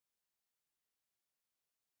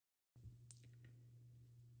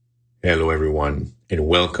Hello, everyone, and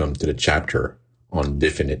welcome to the chapter on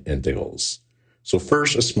definite integrals. So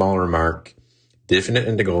first, a small remark. Definite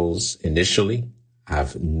integrals initially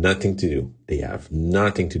have nothing to do. They have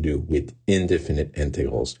nothing to do with indefinite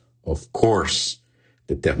integrals. Of course,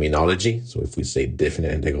 the terminology, so if we say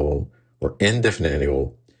definite integral or indefinite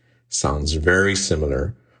integral, sounds very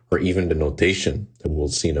similar, or even the notation that we'll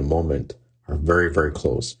see in a moment are very, very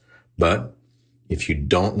close. But if you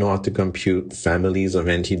don't know how to compute families of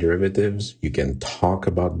antiderivatives, you can talk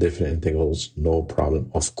about definite integrals, no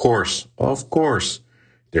problem. Of course,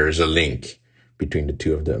 there is a link between the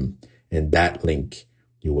two of them. And that link,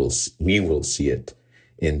 we will see it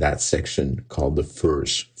in that section called the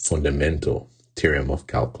first fundamental theorem of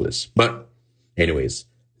calculus. But anyways,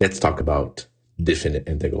 let's talk about definite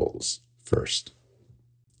integrals first.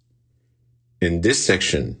 In this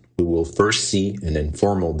section, we will first see an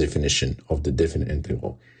informal definition of the definite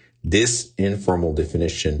integral. This informal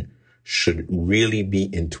definition should really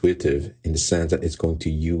be intuitive in the sense that it's going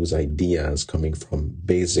to use ideas coming from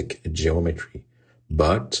basic geometry.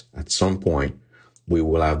 But at some point, we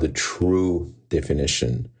will have the true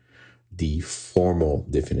definition, the formal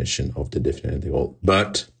definition of the definite integral.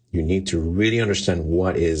 But you need to really understand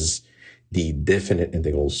what is the definite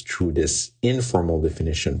integrals through this informal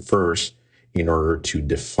definition first, in order to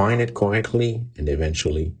define it correctly and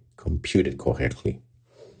eventually compute it correctly.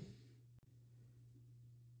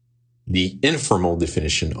 The informal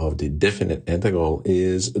definition of the definite integral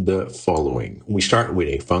is the following. We start with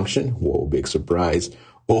a function, whoa, big surprise,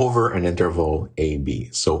 over an interval AB.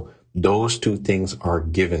 So those two things are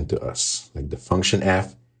given to us, like the function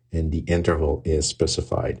f and the interval is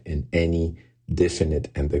specified in any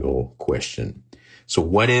definite integral question. So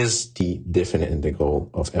what is the definite integral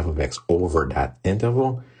of f of x over that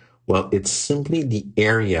interval? Well, it's simply the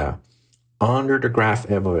area under the graph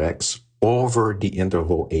f of x over the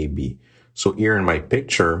interval AB. So here in my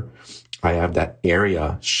picture, I have that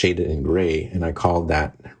area shaded in gray, and I call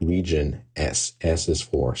that region S. S is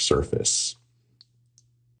for surface.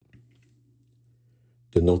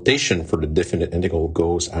 The notation for the definite integral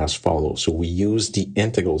goes as follows. So we use the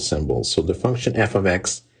integral symbol. So the function f of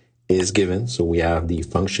x is given. So we have the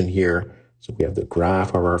function here. So we have the graph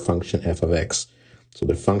of our function f of x. So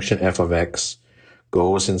the function f of x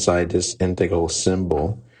goes inside this integral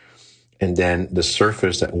symbol. And then the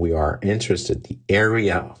surface that we are interested, the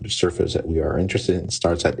area of the surface that we are interested in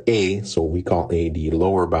starts at A. So we call A the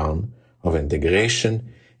lower bound of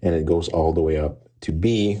integration. And it goes all the way up to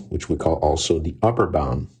B, which we call also the upper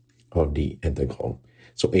bound of the integral.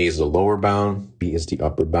 So A is the lower bound, B is the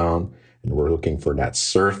upper bound. And we're looking for that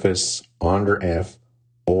surface under f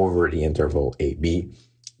over the interval AB.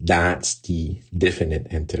 That's the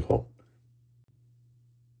definite integral.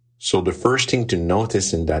 So the first thing to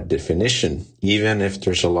notice in that definition, even if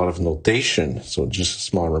there's a lot of notation, so just a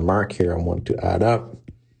small remark here I want to add up,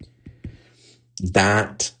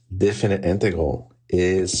 that definite integral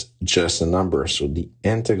is just a number. So the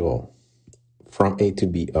integral from A to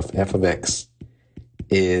B of f of x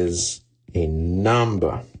is a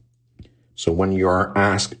number. So when you are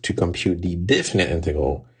asked to compute the definite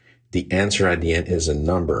integral, the answer at the end is a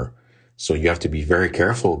number. So you have to be very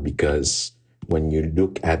careful, because when you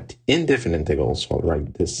look at indefinite integrals, I'll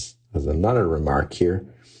write this as another remark here,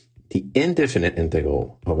 the indefinite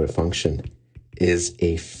integral of a function is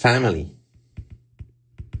a family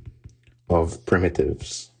of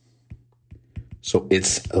primitives. So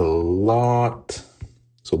it's a lot.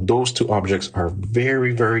 So those two objects are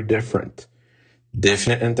very, very different.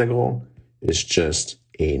 Definite integral is just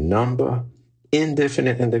a number.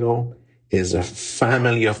 Indefinite integral is a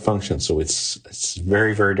family of functions. So it's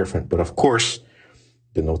very, very different. But of course,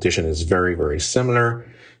 the notation is very, very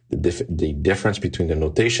similar. The difference between the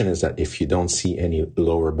notation is that if you don't see any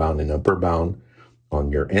lower bound and upper bound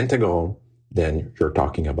on your integral, then you're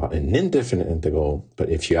talking about an indefinite integral. But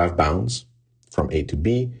if you have bounds from A to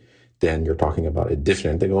B, then you're talking about a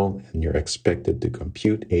definite integral, and you're expected to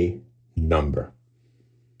compute a number.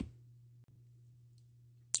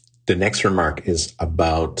 The next remark is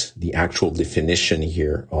about the actual definition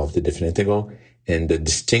here of the definite integral and the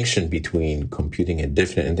distinction between computing a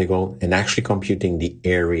definite integral and actually computing the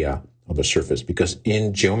area of a surface. Because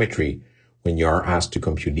in geometry, when you are asked to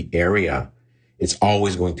compute the area, it's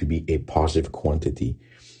always going to be a positive quantity.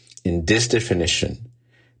 In this definition,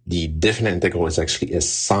 the definite integral is actually a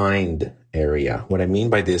signed area. What I mean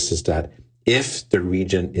by this is that if the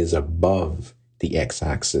region is above the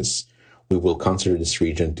x-axis, we will consider this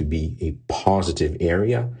region to be a positive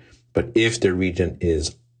area. But if the region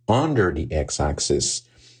is under the x-axis,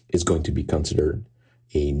 it's going to be considered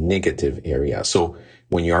a negative area. So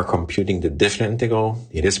when you are computing the definite integral,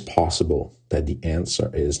 it is possible that the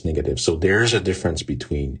answer is negative. So there's a difference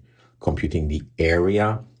between computing the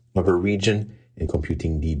area of a region and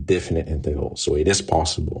computing the definite integral. So it is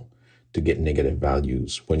possible to get negative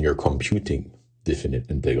values when you're computing definite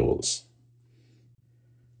integrals.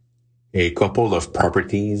 A couple of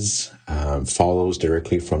properties follows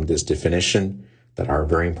directly from this definition that are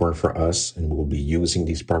very important for us, and we'll be using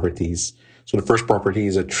these properties. So the first property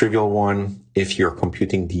is a trivial one. If you're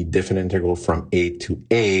computing the definite integral from a to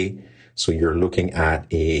a, so you're looking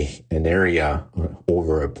at an area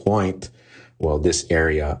over a point, well, this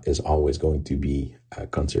area is always going to be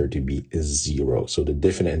considered to be 0. So the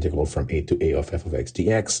definite integral from a to a of f of x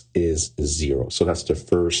dx is 0. So that's the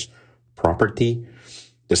first property.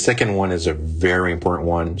 The second one is a very important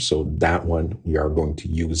one. So that one, we are going to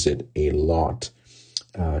use it a lot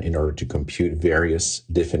in order to compute various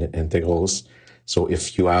definite integrals. So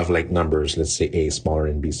if you have like numbers, let's say a smaller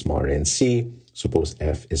than b smaller than c, suppose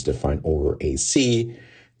f is defined over ac,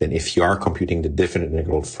 then if you are computing the definite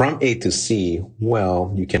integral from a to c,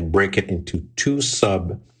 well, you can break it into two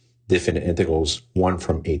sub-definite integrals, one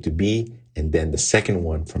from a to b, and then the second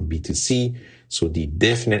one from b to c. So the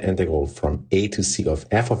definite integral from a to c of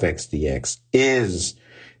f of x dx is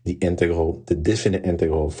the definite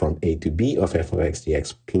integral from a to b of f of x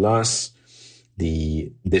dx plus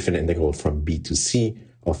the definite integral from b to c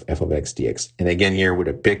of f of x dx. And again, here with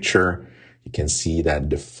a picture, you can see that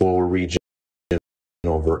the full region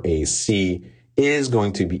over AC is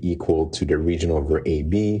going to be equal to the region over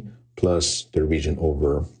AB plus the region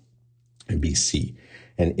over BC.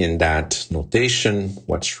 And in that notation,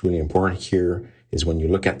 what's really important here is when you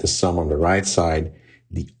look at the sum on the right side,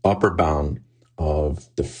 the upper bound of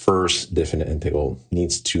the first definite integral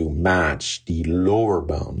needs to match the lower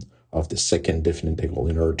bound of the second definite integral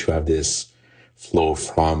in order to have this flow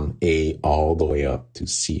from A all the way up to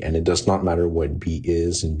C. And it does not matter what B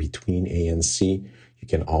is in between A and C. You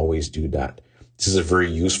can always do that. This is a very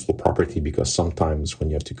useful property because sometimes when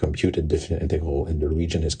you have to compute a definite integral and the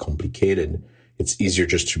region is complicated, it's easier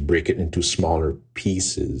just to break it into smaller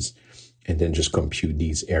pieces and then just compute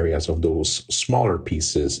these areas of those smaller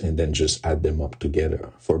pieces and then just add them up together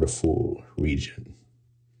for the full region.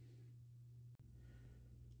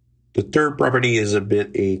 The third property is a bit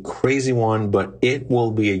a crazy one, but it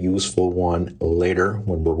will be a useful one later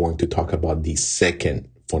when we're going to talk about the second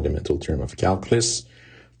fundamental term of calculus.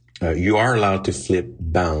 You are allowed to flip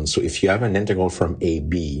bounds. So if you have an integral from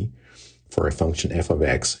AB for a function f of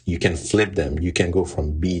x, you can flip them. You can go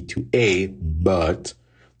from b to a, but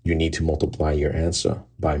you need to multiply your answer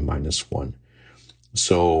by -1.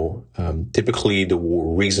 So typically the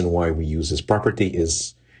reason why we use this property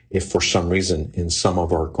is if for some reason in some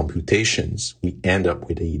of our computations, we end up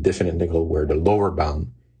with a definite integral where the lower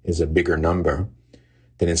bound is a bigger number,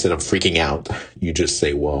 then instead of freaking out, you just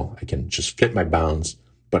say, well, I can just flip my bounds,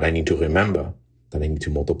 but I need to remember that I need to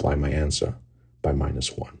multiply my answer by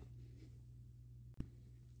 -1.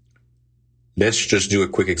 Let's just do a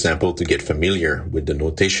quick example to get familiar with the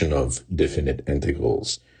notation of definite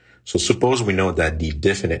integrals. So suppose we know that the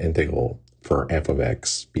definite integral for f of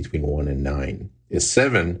x between 1 and 9 is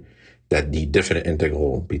 7, that the definite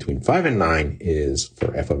integral between 5 and 9 is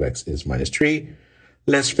for f of x is -3.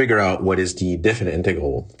 Let's figure out what is the definite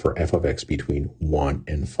integral for f of x between 1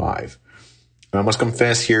 and 5. I must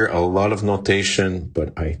confess here a lot of notation,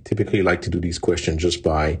 but I typically like to do these questions just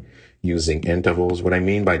by using intervals. What I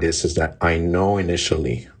mean by this is that I know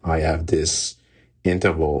initially I have this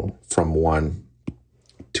interval from 1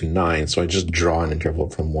 to 9. So I just draw an interval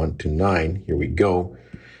from 1 to 9. Here we go.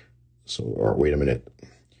 So, or wait a minute.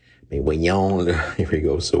 Here we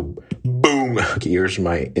go. So boom. Okay, here's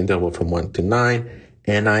my interval from 1 to 9.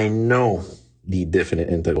 And I know the definite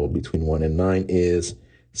integral between 1 and 9 is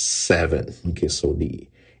 7. Okay, so the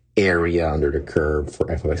area under the curve for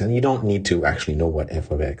f of x. And you don't need to actually know what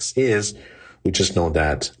f of x is. We just know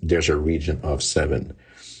that there's a region of 7.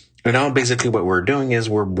 And now basically what we're doing is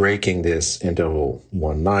we're breaking this interval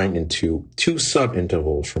 1, 9 into two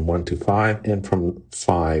sub-intervals from 1 to 5 and from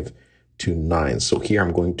 5 to 9. So here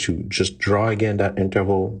I'm going to just draw again that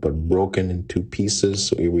interval, but broken into pieces.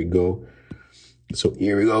 So here we go.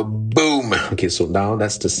 Boom. Okay, so now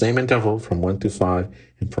that's the same interval from 1 to 5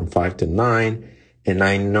 and from 5 to 9. And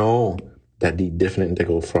I know that the definite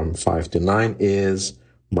integral from 5 to 9 is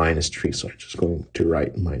 -3. So I'm just going to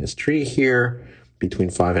write -3 here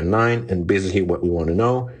between 5 and 9. And basically what we want to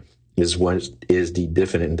know is what is the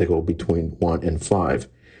definite integral between 1 and 5.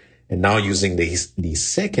 And now using the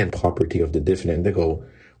second property of the definite integral,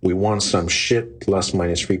 We want some shit plus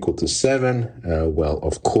minus 3 equal to 7. Well,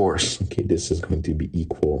 of course, okay, this is going to be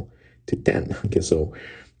equal to 10. Okay, so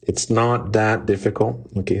it's not that difficult.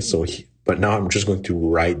 Okay, so, but now I'm just going to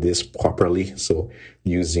write this properly. So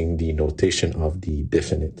using the notation of the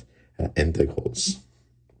definite integrals.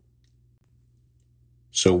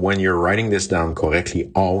 So when you're writing this down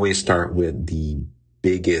correctly, always start with the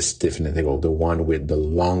biggest definite integral, the one with the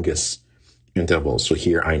longest interval. So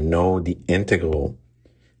here I know the integral,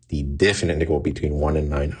 the definite integral between 1 and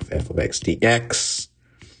 9 of f of x dx,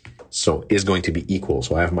 so is going to be equal.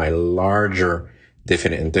 So I have my larger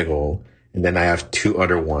definite integral, and then I have two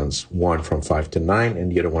other ones, one from 5 to 9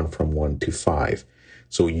 and the other one from 1 to 5.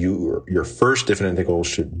 So your first definite integral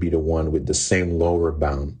should be the one with the same lower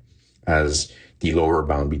bound as the lower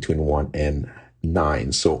bound between 1 and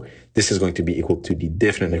 9. So this is going to be equal to the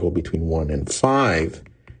definite integral between 1 and 5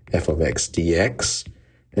 f of x dx.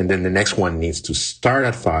 And then the next one needs to start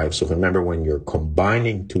at 5. So remember, when you're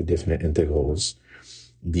combining two definite integrals,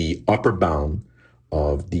 the upper bound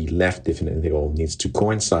of the left definite integral needs to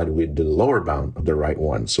coincide with the lower bound of the right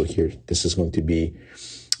one. So here, this is going to be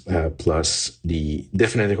plus the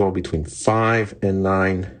definite integral between 5 and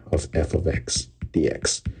 9 of f of x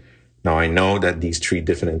dx. Now, I know that these three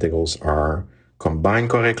definite integrals are combined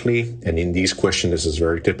correctly. And in these questions, this is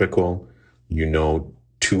very typical. You know,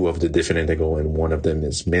 two of the definite integral and one of them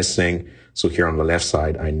is missing. So here on the left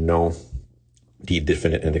side, I know the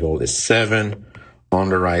definite integral is 7. On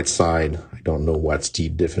the right side, I don't know what's the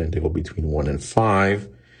definite integral between 1 and 5.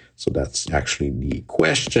 So that's actually the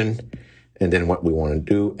question. And then what we want to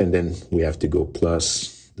do, and then we have to go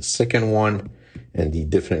plus the second one, and the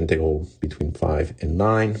definite integral between 5 and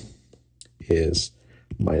 9 is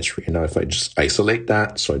minus 3. And now if I just isolate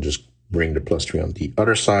that, so I just bring the plus 3 on the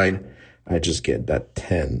other side, I just get that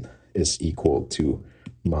 10 is equal to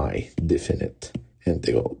my definite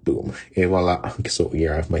integral. Boom. Et voila. Okay, so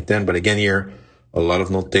here I have my 10. But again, here, a lot of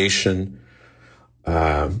notation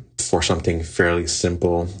for something fairly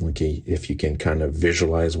simple. Okay, if you can kind of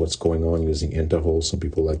visualize what's going on using intervals. Some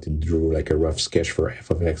people like to draw like a rough sketch for f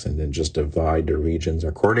of x and then just divide the regions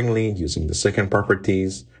accordingly using the second property,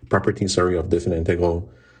 of definite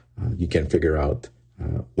integral. You can figure out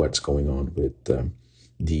what's going on with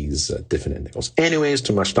these definite integrals. Anyways,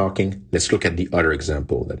 too much talking. Let's look at the other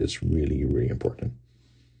example that is really, really important.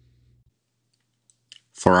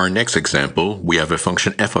 For our next example, we have a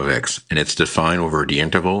function f of x, and it's defined over the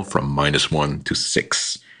interval from -1 to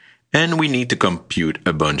 6. And we need to compute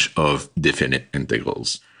a bunch of definite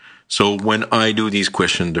integrals. So when I do these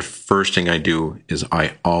questions, the first thing I do is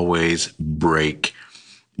I always break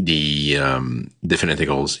the definite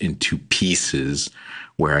integrals into pieces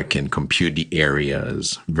where I can compute the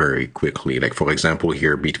areas very quickly. Like, for example,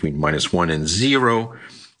 here between -1 and 0,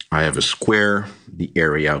 I have a square. The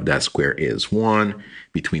area of that square is 1.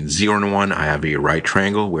 Between 0 and 1, I have a right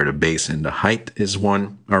triangle where the base and the height is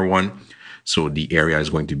 1. So the area is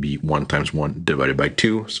going to be 1 times 1 divided by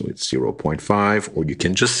 2. So it's 0.5. Or you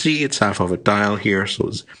can just see it's half of a tile here. So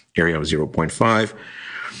it's area of 0.5.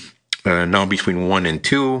 Now between 1 and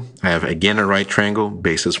 2, I have again a right triangle.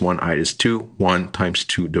 Base is 1, height is 2. 1 times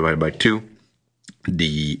 2 divided by 2.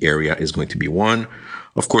 The area is going to be 1.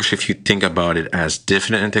 Of course, if you think about it as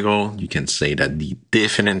definite integral, you can say that the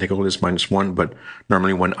definite integral is -1. But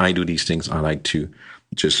normally when I do these things, I like to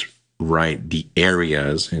just write the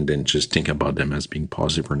areas and then just think about them as being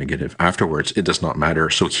positive or negative afterwards. It does not matter.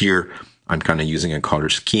 So here, I'm kind of using a color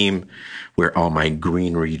scheme where all my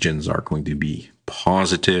green regions are going to be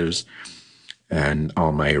positives and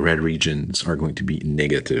all my red regions are going to be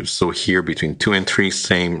negatives. So here between 2 and 3,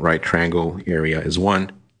 same right triangle, area is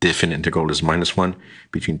 1. Definite integral is -1.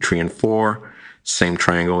 Between 3 and 4, same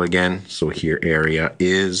triangle again. So here area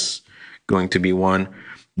is going to be 1.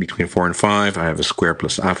 Between 4 and 5, I have a square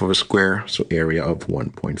plus half of a square. So area of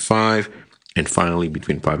 1.5. And finally,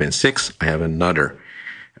 between 5 and 6, I have another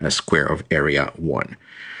square of area 1.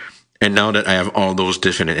 And now that I have all those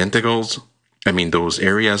definite integrals, those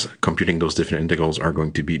areas, computing those definite integrals are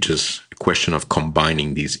going to be just a question of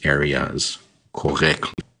combining these areas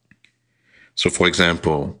correctly. So for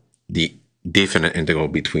example, the definite integral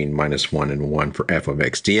between -1 and 1 for f of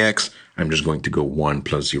x dx, I'm just going to go 1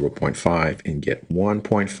 plus 0.5 and get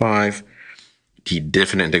 1.5. The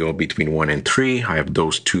definite integral between 1 and 3, I have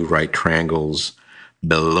those two right triangles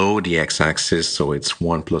below the x-axis, so it's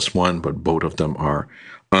 1 plus 1, but both of them are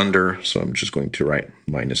under, so I'm just going to write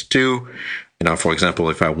 -2. And now, for example,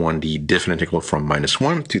 if I want the definite integral from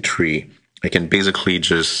 -1 to 3, I can basically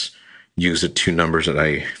just use the two numbers that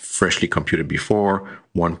I freshly computed before.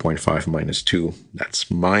 1.5 minus 2,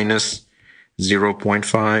 that's minus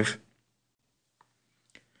 0.5.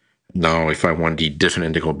 Now, if I want the definite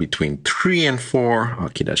integral between 3 and 4,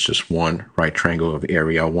 okay, that's just one right triangle of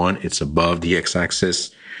area 1. It's above the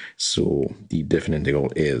x-axis. So the definite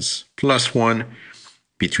integral is plus 1.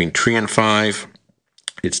 Between 3 and 5,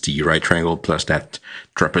 it's the right triangle plus that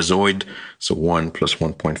trapezoid. So 1 plus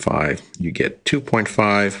 1.5, you get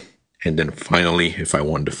 2.5. And then finally, if I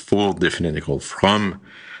want the full definite integral from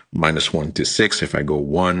minus 1 to 6, if I go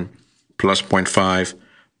 1 plus 0.5,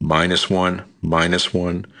 minus 1, minus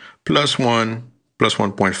 1, plus 1, plus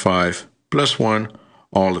 1.5, plus 1,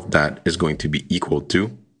 all of that is going to be equal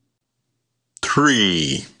to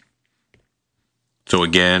 3. So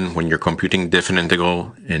again, when you're computing definite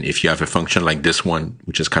integral, and if you have a function like this one,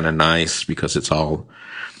 which is kind of nice because it's all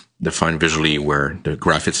defined visually where the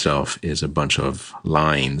graph itself is a bunch of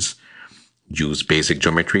lines, use basic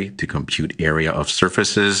geometry to compute area of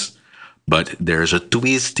surfaces. But there's a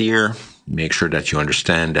twist here. Make sure that you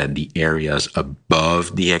understand that the areas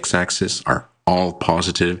above the x-axis are all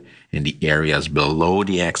positive and the areas below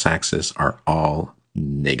the x-axis are all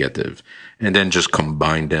negative. And then just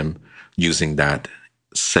combine them using that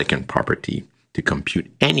second property to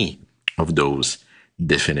compute any of those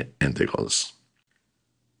definite integrals.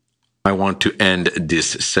 I want to end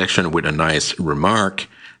this section with a nice remark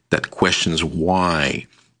that questions why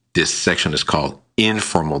this section is called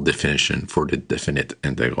informal definition for the definite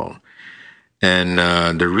integral.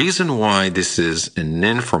 And the reason why this is an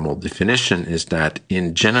informal definition is that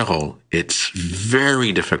in general, it's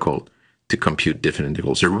very difficult to compute definite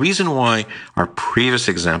integrals. The reason why our previous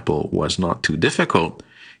example was not too difficult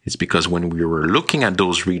is because when we were looking at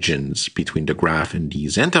those regions between the graph and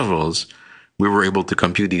these intervals, we were able to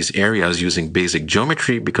compute these areas using basic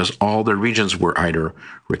geometry because all the regions were either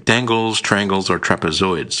rectangles, triangles, or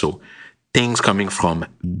trapezoids. So things coming from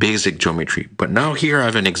basic geometry. But now here I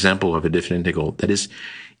have an example of a definite integral that is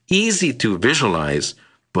easy to visualize,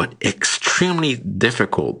 but extremely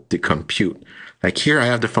difficult to compute. Like here I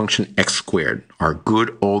have the function x squared, our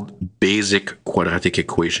good old basic quadratic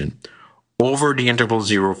equation, over the interval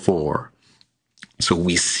 0, 4. So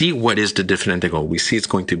we see what is the definite integral. We see it's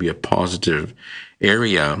going to be a positive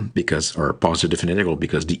area because, or a positive definite integral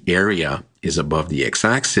because the area is above the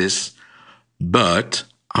x-axis. But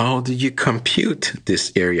how do you compute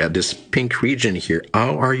this area, this pink region here?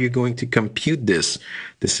 How are you going to compute this?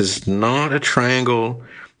 This is not a triangle.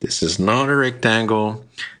 This is not a rectangle.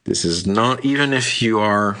 This is not, even if you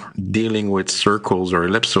are dealing with circles or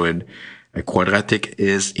ellipsoid, a quadratic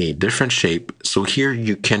is a different shape. So here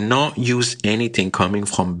you cannot use anything coming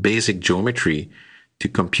from basic geometry to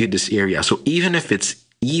compute this area. So even if it's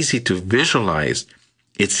easy to visualize,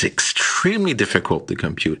 it's extremely difficult to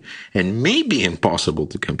compute and maybe impossible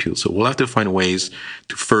to compute. So we'll have to find ways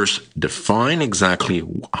to first define exactly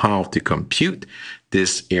how to compute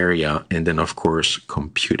this area and then, of course,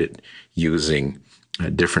 compute it using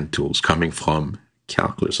different tools coming from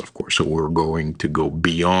calculus, of course. So we're going to go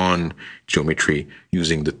beyond geometry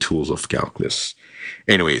using the tools of calculus.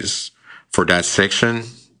 Anyways, for that section,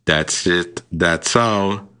 that's it. That's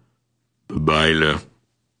all. Bye-bye.